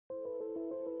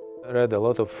I read a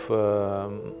lot of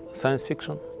science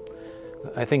fiction.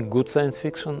 I think good science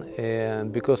fiction,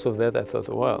 and because of that I thought,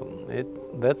 wow,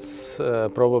 that's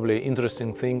probably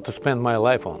interesting thing to spend my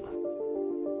life on.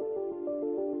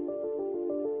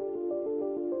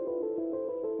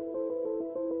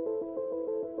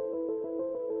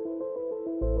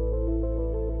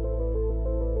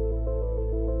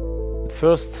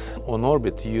 First, on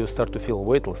orbit, you start to feel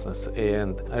weightlessness,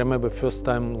 and I remember first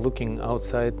time looking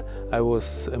outside, I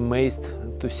was amazed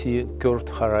to see curved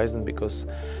horizon, because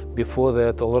before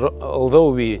that,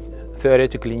 although we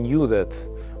theoretically knew that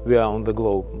we are on the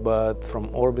globe, but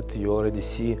from orbit you already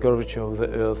see curvature of the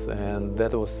Earth, and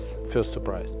that was first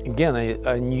surprise. Again,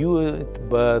 I knew it,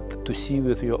 but to see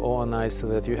with your own eyes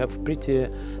that you have pretty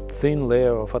thin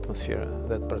layer of atmosphere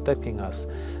that protecting us,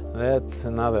 that's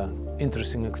another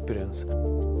interesting experience.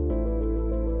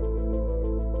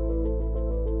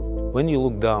 When you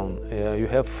look down, you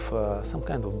have some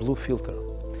kind of blue filter,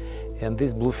 and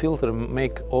this blue filter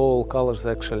make all colors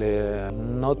actually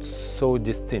not so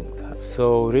distinct.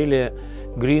 So really,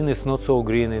 green is not so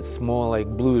green, it's more like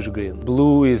bluish green.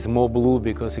 Blue is more blue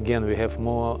because again we have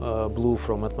more blue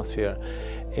from atmosphere.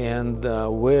 And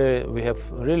where we have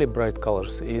really bright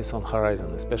colors is on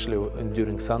horizon, especially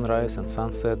during sunrise and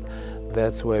sunset.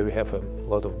 That's where we have a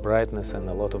lot of brightness and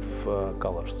a lot of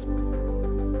colors.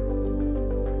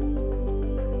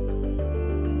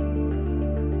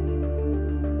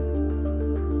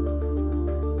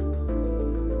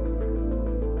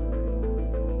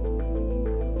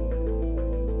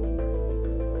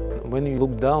 When you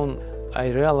look down, I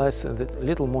realized that it's a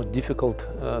little more difficult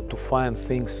to find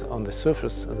things on the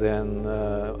surface than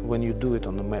when you do it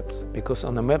on the maps. Because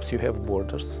on the maps you have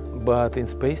borders, but in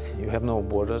space you have no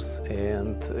borders,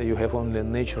 and you have only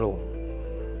natural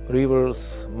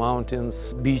rivers,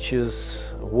 mountains,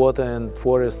 beaches, water and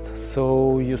forest.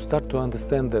 So you start to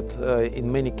understand that in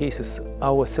many cases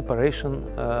our separation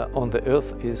on the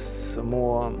Earth is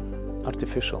more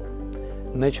artificial.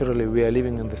 Naturally, we are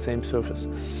living on the same surface,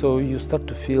 so you start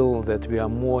to feel that we are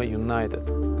more united.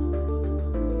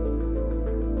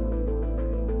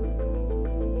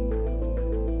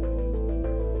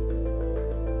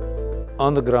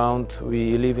 On the ground,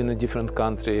 we live in a different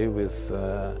country with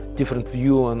different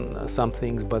view on some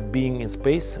things, but being in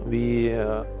space, we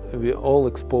all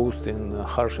exposed in a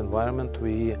harsh environment.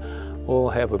 We all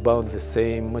have about the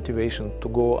same motivation to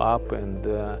go up, and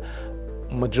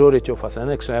majority of us, and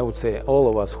actually I would say all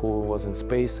of us who was in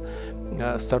space,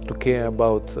 start to care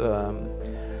about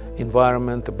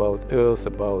environment, about Earth,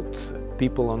 about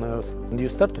people on Earth. And you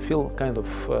start to feel kind of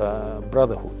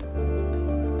brotherhood.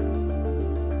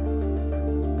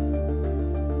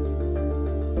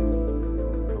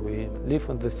 We live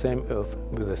on the same Earth,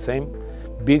 with the same,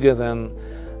 bigger than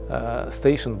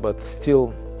station, but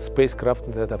still spacecraft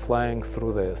that are flying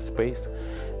through the space.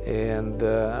 And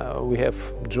we have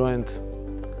joint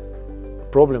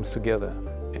problems together,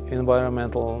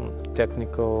 environmental,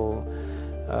 technical,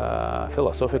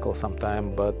 philosophical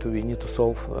sometimes, but we need to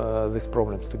solve these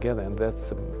problems together, and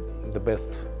that's the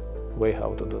best way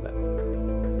how to do that.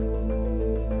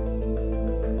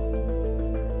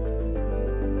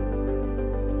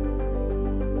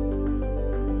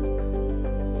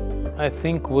 I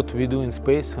think what we do in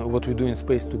space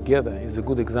together is a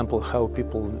good example of how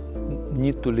people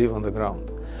need to live on the ground.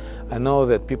 I know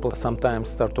that people sometimes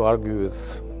start to argue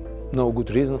with no good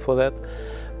reason for that,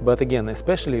 but again,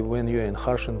 especially when you're in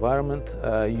harsh environment,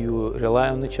 you rely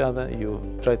on each other, you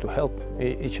try to help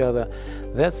each other.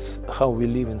 That's how we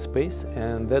live in space,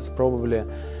 and that's probably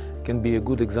can be a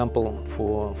good example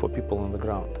for people on the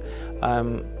ground.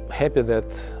 I'm happy that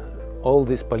all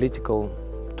this political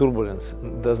turbulence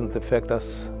doesn't affect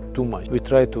us too much. We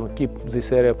try to keep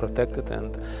this area protected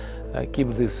and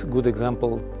keep this good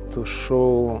example to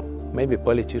show maybe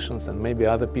politicians and maybe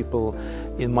other people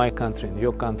in my country, in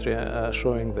your country,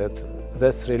 showing that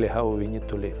that's really how we need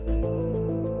to live.